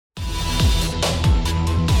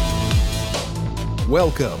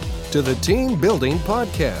Welcome to the Team Building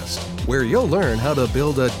Podcast, where you'll learn how to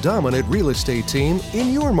build a dominant real estate team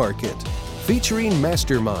in your market, featuring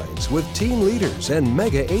masterminds with team leaders and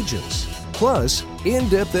mega agents, plus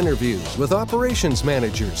in-depth interviews with operations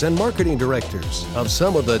managers and marketing directors of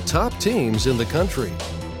some of the top teams in the country.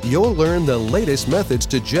 You'll learn the latest methods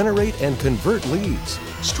to generate and convert leads,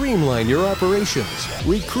 streamline your operations,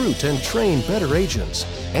 recruit and train better agents,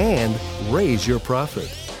 and raise your profit.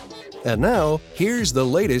 And now, here's the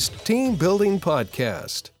latest Team Building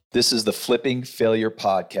Podcast. This is the Flipping Failure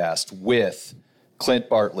Podcast with Clint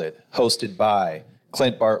Bartlett, hosted by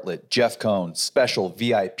Clint Bartlett, Jeff Cohn, special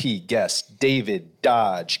VIP guest David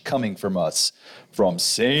Dodge, coming from us from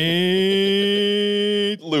St.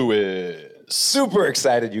 Louis. Super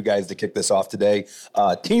excited, you guys, to kick this off today.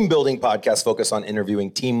 Team Building Podcast focused on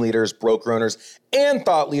interviewing team leaders, broker owners, and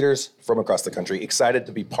thought leaders from across the country. Excited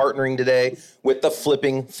to be partnering today with the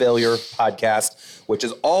Flipping Failure Podcast, which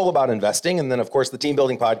is all about investing. And then, of course, the Team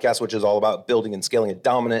Building Podcast, which is all about building and scaling a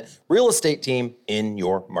dominant real estate team in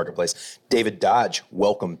your marketplace. David Dodge,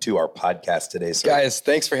 welcome to our podcast today, sir. Guys,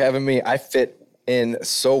 thanks for having me. I fit in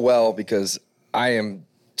so well because I am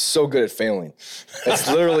so good at failing. That's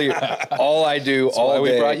literally all I do all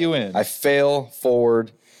day. We brought you in. I fail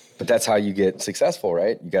forward, but that's how you get successful,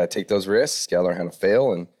 right? You got to take those risks. You got to learn how to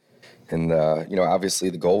fail, and obviously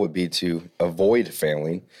the goal would be to avoid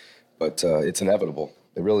failing, but it's inevitable.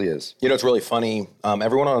 It really is. You know, it's really funny.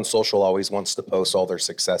 Everyone on social always wants to post all their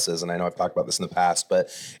successes, and I know I've talked about this in the past, but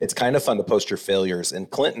it's kind of fun to post your failures. And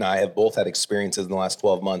Clint and I have both had experiences in the last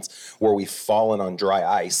 12 months where we've fallen on dry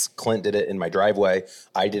ice. Clint did it in my driveway.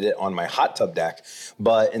 I did it on my hot tub deck.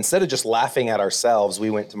 But instead of just laughing at ourselves, we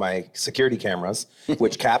went to my security cameras,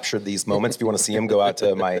 which captured these moments. If you want to see them, go out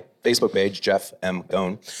to my Facebook page, Jeff M.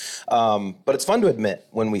 Cohn. But it's fun to admit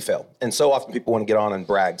when we fail. And so often people want to get on and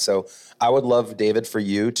brag. So I would love, David, for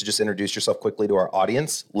you to just introduce yourself quickly to our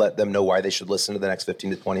audience, let them know why they should listen to the next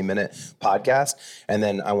 15 to 20 minute podcast. And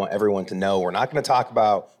then I want everyone to know we're not going to talk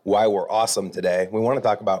about why we're awesome today. We want to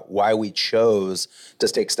talk about why we chose to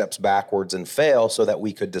take steps backwards and fail so that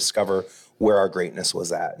we could discover where our greatness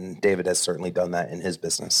was at. And David has certainly done that in his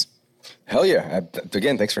business. Hell yeah.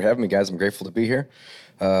 Again, thanks for having me, guys. I'm grateful to be here.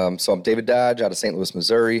 So I'm David Dodge out of St. Louis,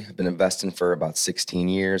 Missouri. I've been investing for about 16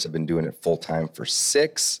 years. I've been doing it full time for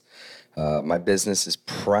 6. My business is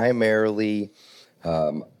primarily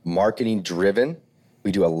marketing driven.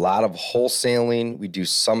 We do a lot of wholesaling. We do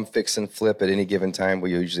some fix and flip at any given time. We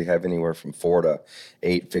usually have anywhere from 4 to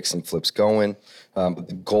 8 fix and flips going. But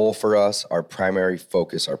the goal for us, our primary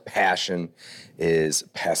focus, our passion is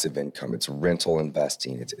passive income. It's rental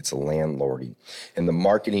investing. It's landlording. And the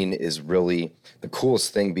marketing is really the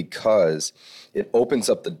coolest thing because it opens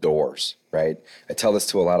up the doors, right? I tell this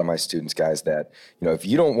to a lot of my students, guys, that, if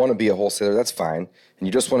you don't want to be a wholesaler, that's fine. And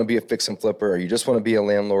you just want to be a fix and flipper, or you just want to be a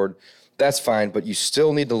landlord, that's fine. But you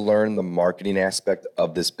still need to learn the marketing aspect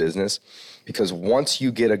of this business, because once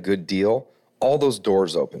you get a good deal, all those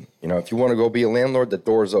doors open. If you want to go be a landlord, the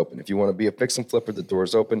door is open. If you want to be a fix and flipper, the door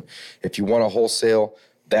is open. If you want to wholesale,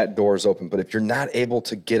 that door is open. But if you're not able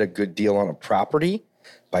to get a good deal on a property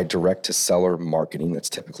by direct to seller marketing, that's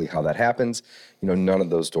typically how that happens, none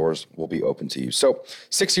of those doors will be open to you. So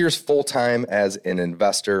 6 years full-time as an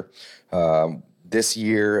investor. This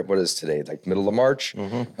year, what is today? Like middle of March.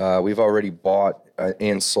 Mm-hmm. We've already bought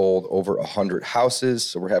and sold over 100 houses.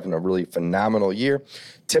 So we're having a really phenomenal year.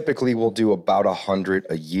 Typically, we'll do about 100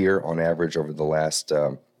 a year on average over the last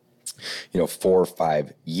 4 or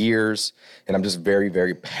 5 years. And I'm just very,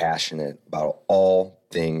 very passionate about all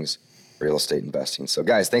things real estate investing. So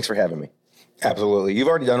guys, thanks for having me. Absolutely. You've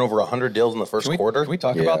already done over 100 deals in the first quarter. Can we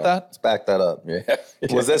talk about that? Let's back that up. Yeah.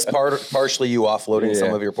 Was this partially you offloading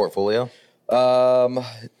some of your portfolio?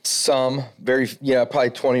 Some probably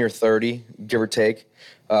 20 or 30, give or take.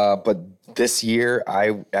 But this year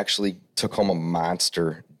I actually took home a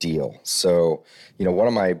monster deal. So, one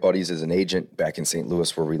of my buddies is an agent back in St.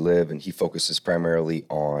 Louis where we live, and he focuses primarily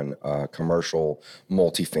on commercial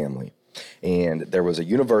multifamily. And there was a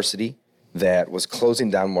university that was closing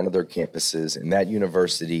down one of their campuses, and that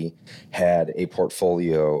university had a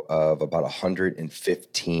portfolio of about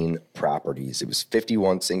 115 properties. It was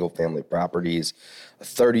 51 single-family properties, a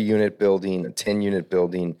 30-unit building, a 10-unit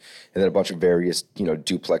building, and then a bunch of various,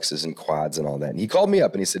 duplexes and quads and all that. And he called me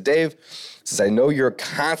up and he said, Dave, I know you're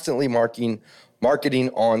constantly marketing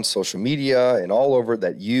on social media and all over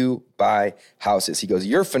that you buy houses. He goes,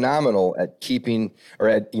 you're phenomenal at keeping or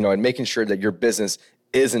at making sure that your business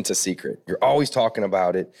isn't a secret. You're always talking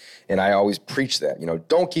about it. And I always preach that,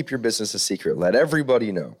 don't keep your business a secret. Let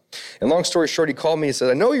everybody know. And long story short, he called me and said,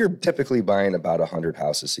 I know you're typically buying about 100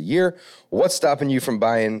 houses a year. What's stopping you from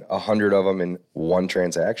buying 100 of them in one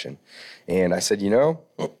transaction? And I said,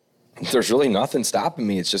 there's really nothing stopping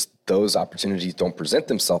me. It's just those opportunities don't present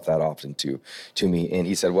themselves that often to me. And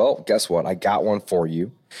he said, well, guess what? I got one for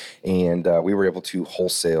you. And we were able to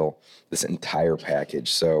wholesale this entire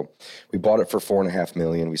package. So we bought it for $4.5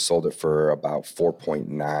 million. We sold it for about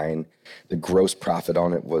 4.9. The gross profit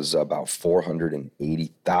on it was about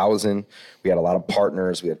 $480,000. We had a lot of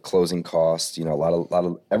partners. We had closing costs. A lot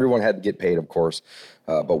of everyone had to get paid, of course,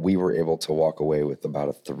 but we were able to walk away with about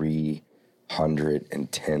a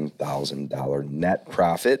 $310,000 net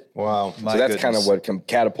profit. Wow. So that's kind of what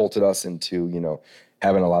catapulted us into,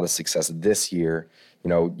 having a lot of success this year.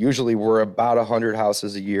 Usually we're about 100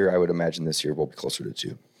 houses a year. I would imagine this year we'll be closer to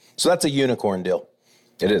 2. So that's a unicorn deal.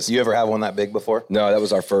 It is. You ever have one that big before? No, that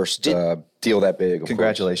was our first deal that big.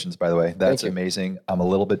 Congratulations, by the way. That's amazing. I'm a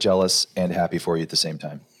little bit jealous and happy for you at the same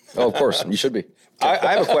time. Oh, of course. You should be. I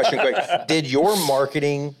have a question quick. Did your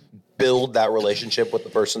marketing build that relationship with the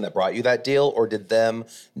person that brought you that deal, or did them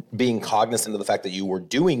being cognizant of the fact that you were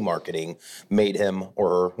doing marketing made him or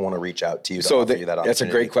her want to reach out to you to offer you that opportunity? That's a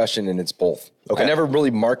great question, and it's both. Okay. I never really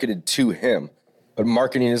marketed to him, but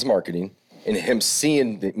marketing is marketing, and him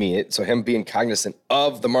seeing me, so him being cognizant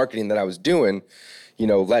of the marketing that I was doing,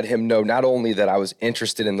 let him know not only that I was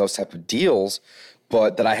interested in those type of deals,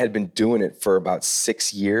 but that I had been doing it for about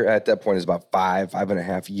 6 years. At that point, it was about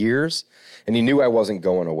 5.5 years, and he knew I wasn't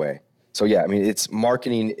going away. So yeah, it's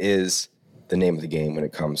marketing is the name of the game when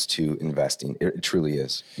it comes to investing. It truly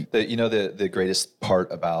is. The greatest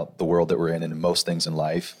part about the world that we're in and most things in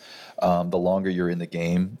life, the longer you're in the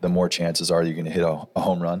game, the more chances are you're going to hit a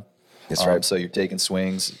home run. That's right. So you're taking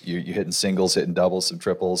swings, you're hitting singles, hitting doubles, some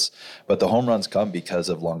triples, but the home runs come because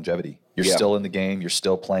of longevity. You're still in the game, you're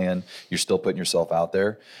still playing, you're still putting yourself out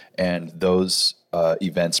there, and those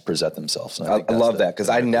events present themselves. I love that because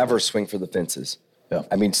I never swing for the fences. Yeah.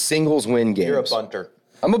 Singles win games. You're a bunter.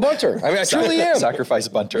 I'm a bunter. I truly am. Sacrifice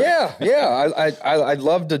bunter. Yeah. I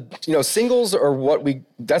love to, singles are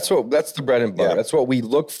that's the bread and butter. Yeah. That's what we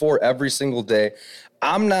look for every single day.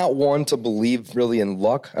 I'm not one to believe really in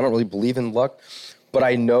luck. I don't really believe in luck, but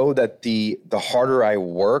I know that the harder I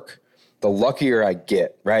work, the luckier I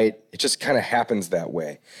get, right? It just kind of happens that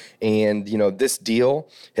way. And, this deal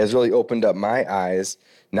has really opened up my eyes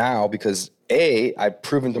now because A, I've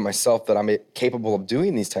proven to myself that I'm capable of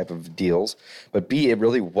doing these type of deals, but B, it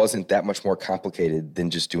really wasn't that much more complicated than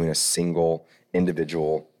just doing a single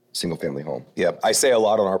individual single-family home. Yeah, I say a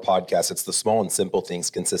lot on our podcast, it's the small and simple things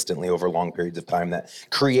consistently over long periods of time that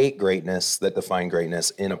create greatness, that define greatness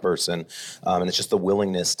in a person, and it's just the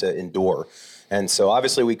willingness to endure. And so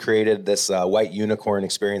obviously we created this white unicorn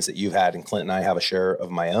experience that you've had, and Clint and I have a share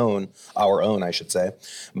of our own, I should say.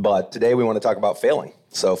 But today we want to talk about failing.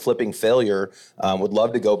 So flipping failure, would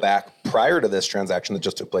love to go back prior to this transaction that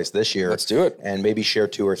just took place this year. Let's do it. And maybe share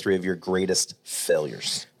 2 or 3 of your greatest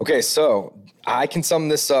failures. Okay, so I can sum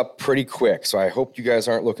this up pretty quick. So I hope you guys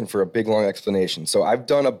aren't looking for a big, long explanation. So I've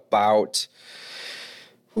done about,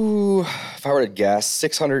 if I were to guess,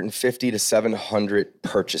 650 to 700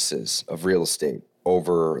 purchases of real estate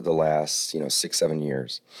over the last, 6-7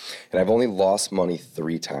 years. And I've only lost money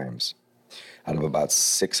 3 times out of about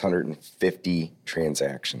 650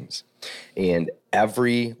 transactions. And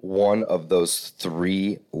every one of those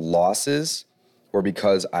 3 losses were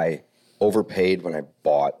because I overpaid when I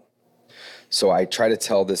bought. So I try to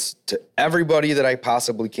tell this to everybody that I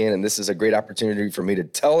possibly can, and this is a great opportunity for me to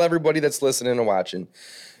tell everybody that's listening and watching,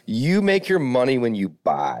 you make your money when you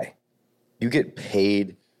buy. You get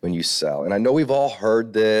paid when you sell. And I know we've all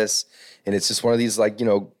heard this, and it's just one of these I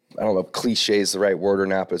don't know if cliche is the right word or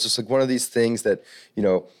not, but it's just one of these things that,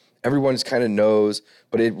 everyone just kind of knows,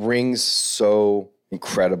 but it rings so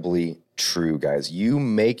incredibly true, guys. You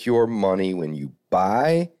make your money when you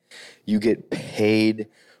buy, you get paid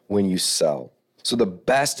when you sell. So the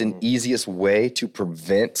best and easiest way to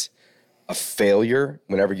prevent a failure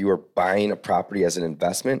whenever you are buying a property as an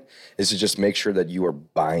investment is to just make sure that you are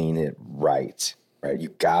buying it right? You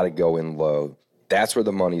got to go in low. That's where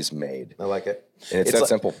the money's made. I like it. And it's that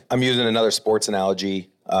simple. I'm using another sports analogy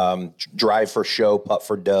drive for show, putt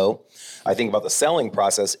for dough. I think about the selling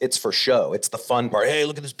process, it's for show. It's the fun part. Hey,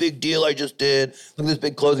 look at this big deal I just did. Look at this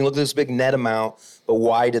big closing. Look at this big net amount. But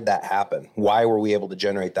why did that happen? Why were we able to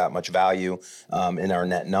generate that much value in our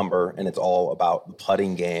net number? And it's all about the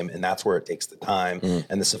putting game. And that's where it takes the time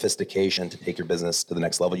and the sophistication to take your business to the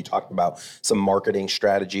next level. You talked about some marketing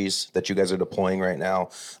strategies that you guys are deploying right now.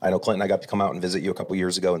 I know Clint and I got to come out and visit you a couple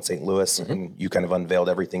years ago in St. Louis, and you kind of unveiled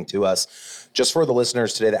everything to us. Just for the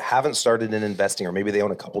listeners today that haven't started in investing, or maybe they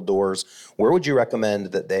own a couple doors, where would you recommend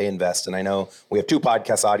that they invest? And I know we have two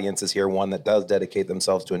podcast audiences here, one that does dedicate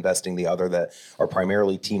themselves to investing, the other that are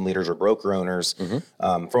primarily team leaders or broker owners.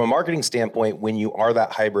 From a marketing standpoint, when you are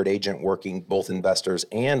that hybrid agent working both investors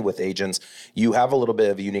and with agents, you have a little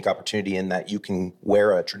bit of a unique opportunity in that you can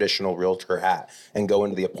wear a traditional realtor hat and go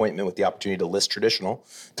into the appointment with the opportunity to list traditional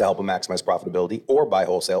to help them maximize profitability, or buy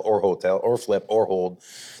wholesale or hotel or flip or hold.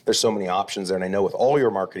 There's so many options there. And I know with all your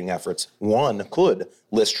marketing efforts, one could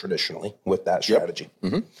list traditionally with that strategy.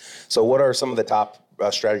 So what are some of the top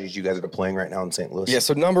strategies you guys are deploying right now in St. Louis? Yeah,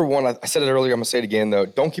 so number one, I said it earlier, I'm going to say it again, though.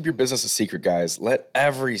 Don't keep your business a secret, guys. Let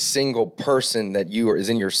every single person that is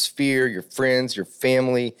in your sphere, your friends, your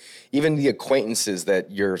family, even the acquaintances that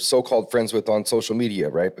you're so-called friends with on social media,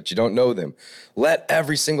 right? But you don't know them. Let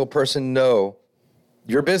every single person know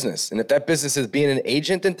your business. And if that business is being an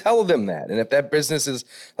agent, then tell them that. And if that business is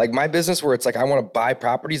like my business, where it's like I want to buy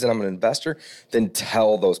properties and I'm an investor, then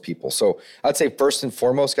tell those people. So I'd say first and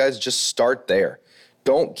foremost, guys, just start there.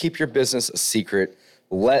 Don't keep your business a secret.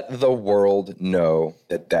 Let the world know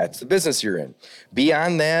that that's the business you're in.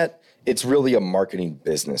 Beyond that, it's really a marketing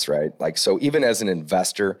business, right? Like, so even as an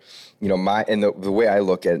investor, you know, the way I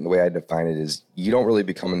look at it and the way I define it is you don't really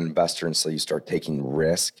become an investor until you start taking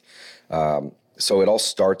risk. So it all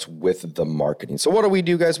starts with the marketing. So what do we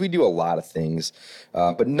do, guys? We do a lot of things,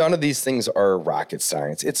 but none of these things are rocket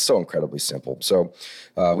science. It's so incredibly simple. So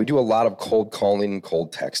we do a lot of cold calling and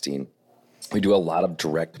cold texting. We do a lot of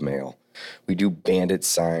direct mail. We do bandit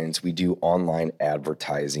signs. We do online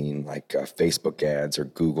advertising like Facebook ads or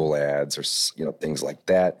Google ads or things like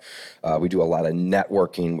that. We do a lot of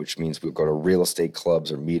networking, which means we'll go to real estate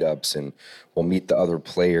clubs or meetups and we'll meet the other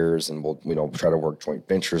players and we'll try to work joint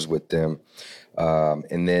ventures with them.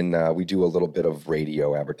 And then we do a little bit of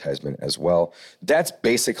radio advertisement as well. That's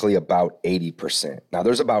basically about 80%. Now,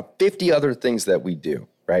 there's about 50 other things that we do,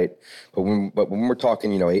 right? But when we're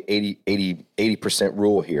talking, 80%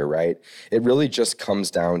 rule here, right? It really just comes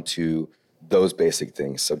down to those basic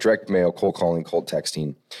things. So direct mail, cold calling, cold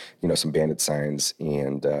texting, some bandit signs,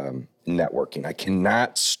 and networking. I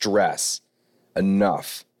cannot stress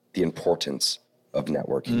enough the importance of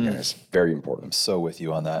networking, guys. Very important. I'm so with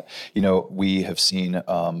you on that. We have seen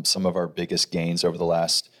some of our biggest gains over the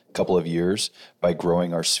last couple of years by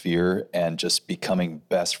growing our sphere and just becoming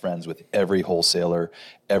best friends with every wholesaler,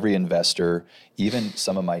 every investor, even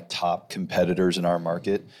some of my top competitors in our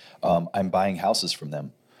market. I'm buying houses from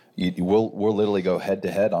them. We'll literally go head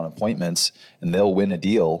to head on appointments and they'll win a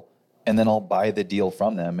deal. And then I'll buy the deal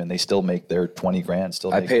from them and they still make their 20 grand.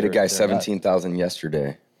 I paid a guy $17,000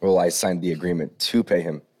 yesterday. Well, I signed the agreement to pay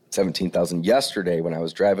him $17,000 yesterday when I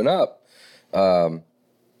was driving up. And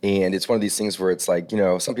it's one of these things where it's like,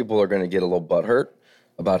 some people are going to get a little butthurt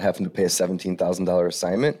about having to pay a $17,000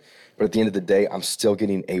 assignment. But at the end of the day, I'm still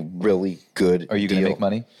getting a really good deal. Are you going to make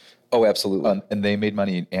money? Oh, absolutely. And they made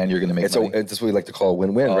money and you're going to make money? That's what we like to call a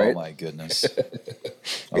win-win, right? Oh, my goodness.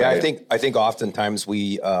 Yeah, I think oftentimes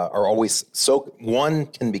we are always one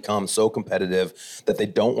can become so competitive that they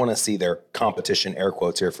don't want to see their competition, air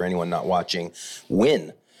quotes here for anyone not watching,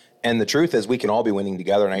 win. And the truth is we can all be winning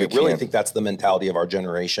together. And I really think that's the mentality of our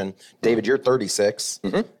generation. David, you're 36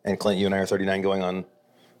 and Clint, you and I are 39 going on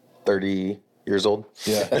 30 years old.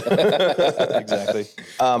 Yeah, exactly.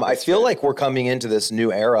 I feel like we're coming into this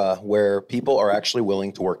new era where people are actually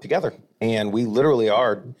willing to work together. And we literally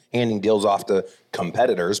are handing deals off to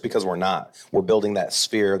competitors because we're not. We're building that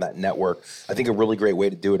sphere, that network. I think a really great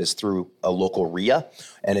way to do it is through a local RIA.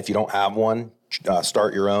 And if you don't have one,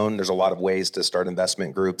 start your own. There's a lot of ways to start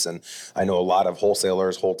investment groups. And I know a lot of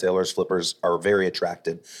wholesalers, flippers are very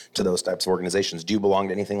attracted to those types of organizations. Do you belong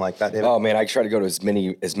to anything like that, David? Oh, man, I try to go to as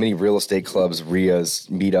many real estate clubs, RIAs,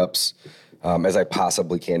 meetups as I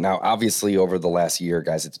possibly can. Now, obviously, over the last year,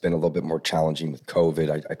 guys, it's been a little bit more challenging with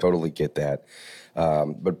COVID. I totally get that.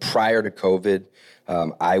 But prior to COVID,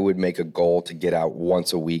 I would make a goal to get out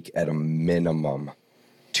once a week at a minimum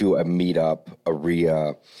to a meetup, a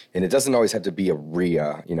RIA, and it doesn't always have to be a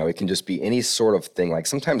RIA. It can just be any sort of thing. Like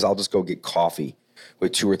sometimes I'll just go get coffee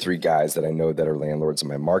with 2 or 3 guys that I know that are landlords in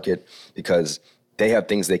my market because they have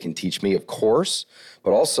things they can teach me, of course,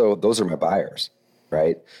 but also those are my buyers.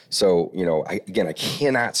 right? So, I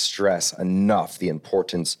cannot stress enough the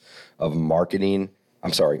importance of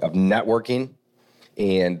of networking.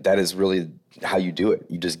 And that is really how you do it.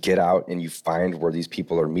 You just get out and you find where these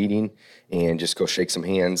people are meeting and just go shake some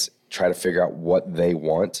hands, try to figure out what they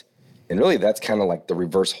want. And really that's kind of like the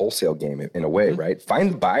reverse wholesale game in a way, right?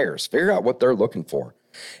 Find the buyers, figure out what they're looking for.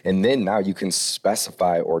 And then now you can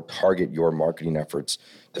specify or target your marketing efforts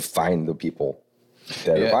to find the people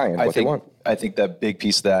that are buying what they want. I think that big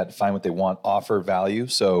piece of that, find what they want, offer value.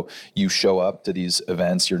 So you show up to these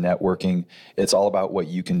events, you're networking. It's all about what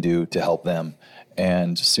you can do to help them.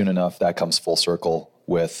 And soon enough, that comes full circle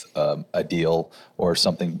with a deal or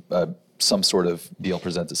something, some sort of deal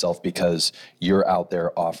presents itself because you're out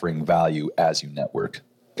there offering value as you network.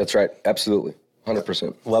 That's right. Absolutely.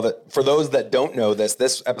 100%. Love it. For those that don't know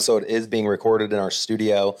this episode is being recorded in our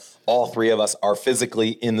studio. All three of us are physically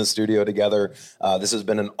in the studio together. This has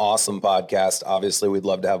been an awesome podcast. Obviously, we'd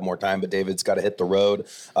love to have more time, but David's got to hit the road.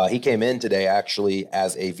 He came in today actually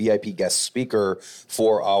as a VIP guest speaker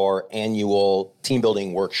for our annual team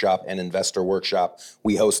building workshop and investor workshop.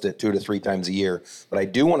 We host it 2 to 3 times a year. But I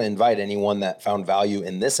do want to invite anyone that found value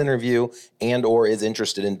in this interview and or is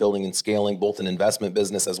interested in building and scaling both an investment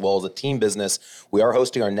business as well as a team business. We are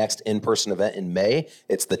hosting our next in-person event in May.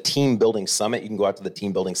 It's the Team Building Summit. You can go out to the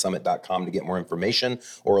teambuildingsummit.com to get more information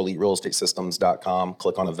or eliterealestatesystems.com.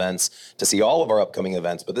 Click on events to see all of our upcoming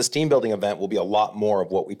events. But this team building event will be a lot more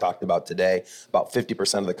of what we talked about today. About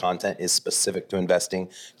 50% of the content is specific to investing.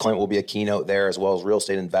 Clint will be a keynote there as well as real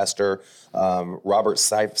estate investor. Robert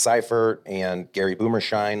Seifert and Gary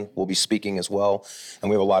Boomershine will be speaking as well. And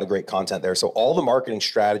we have a lot of great content there. So all the marketing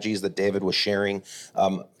strategies that David was sharing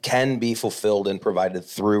can be fulfilled and provided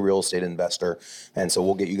through Real Estate Investor. And so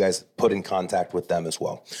we'll get you guys put in contact with them as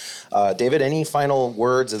well. David, any final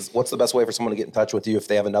words? What's the best way for someone to get in touch with you if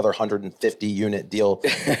they have another 150 unit deal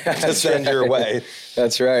to send your way?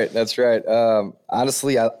 That's right.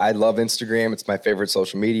 Honestly, I love Instagram. It's my favorite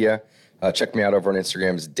social media. Check me out over on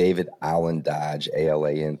Instagram. It's David Allen Dodge,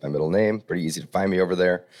 A-L-A-N, my middle name. Pretty easy to find me over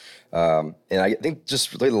there. And I think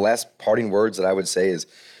just really the last parting words that I would say is,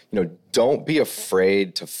 don't be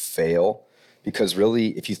afraid to fail, because really,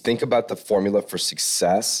 if you think about the formula for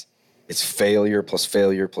success, it's failure plus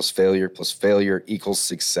failure plus failure plus failure equals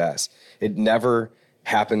success. It never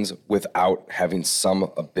happens without having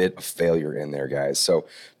a bit of failure in there, guys. So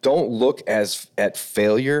don't look at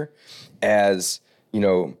failure as,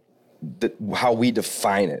 how we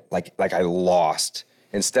define it, like I lost.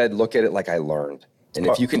 Instead, look at it like I learned. And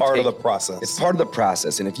if you can part of the process. It's part of the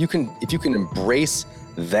process. And if you can embrace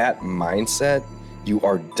that mindset, you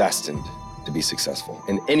are destined to be successful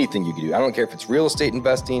in anything you can do. I don't care if it's real estate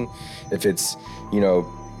investing, if it's,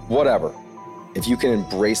 whatever. If you can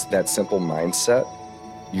embrace that simple mindset,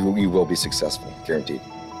 you will be successful, guaranteed.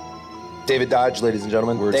 David Dodge, ladies and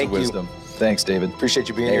gentlemen. Words of wisdom. Thanks, David. Appreciate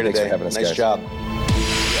you being here thanks today. For having us, nice guys. job.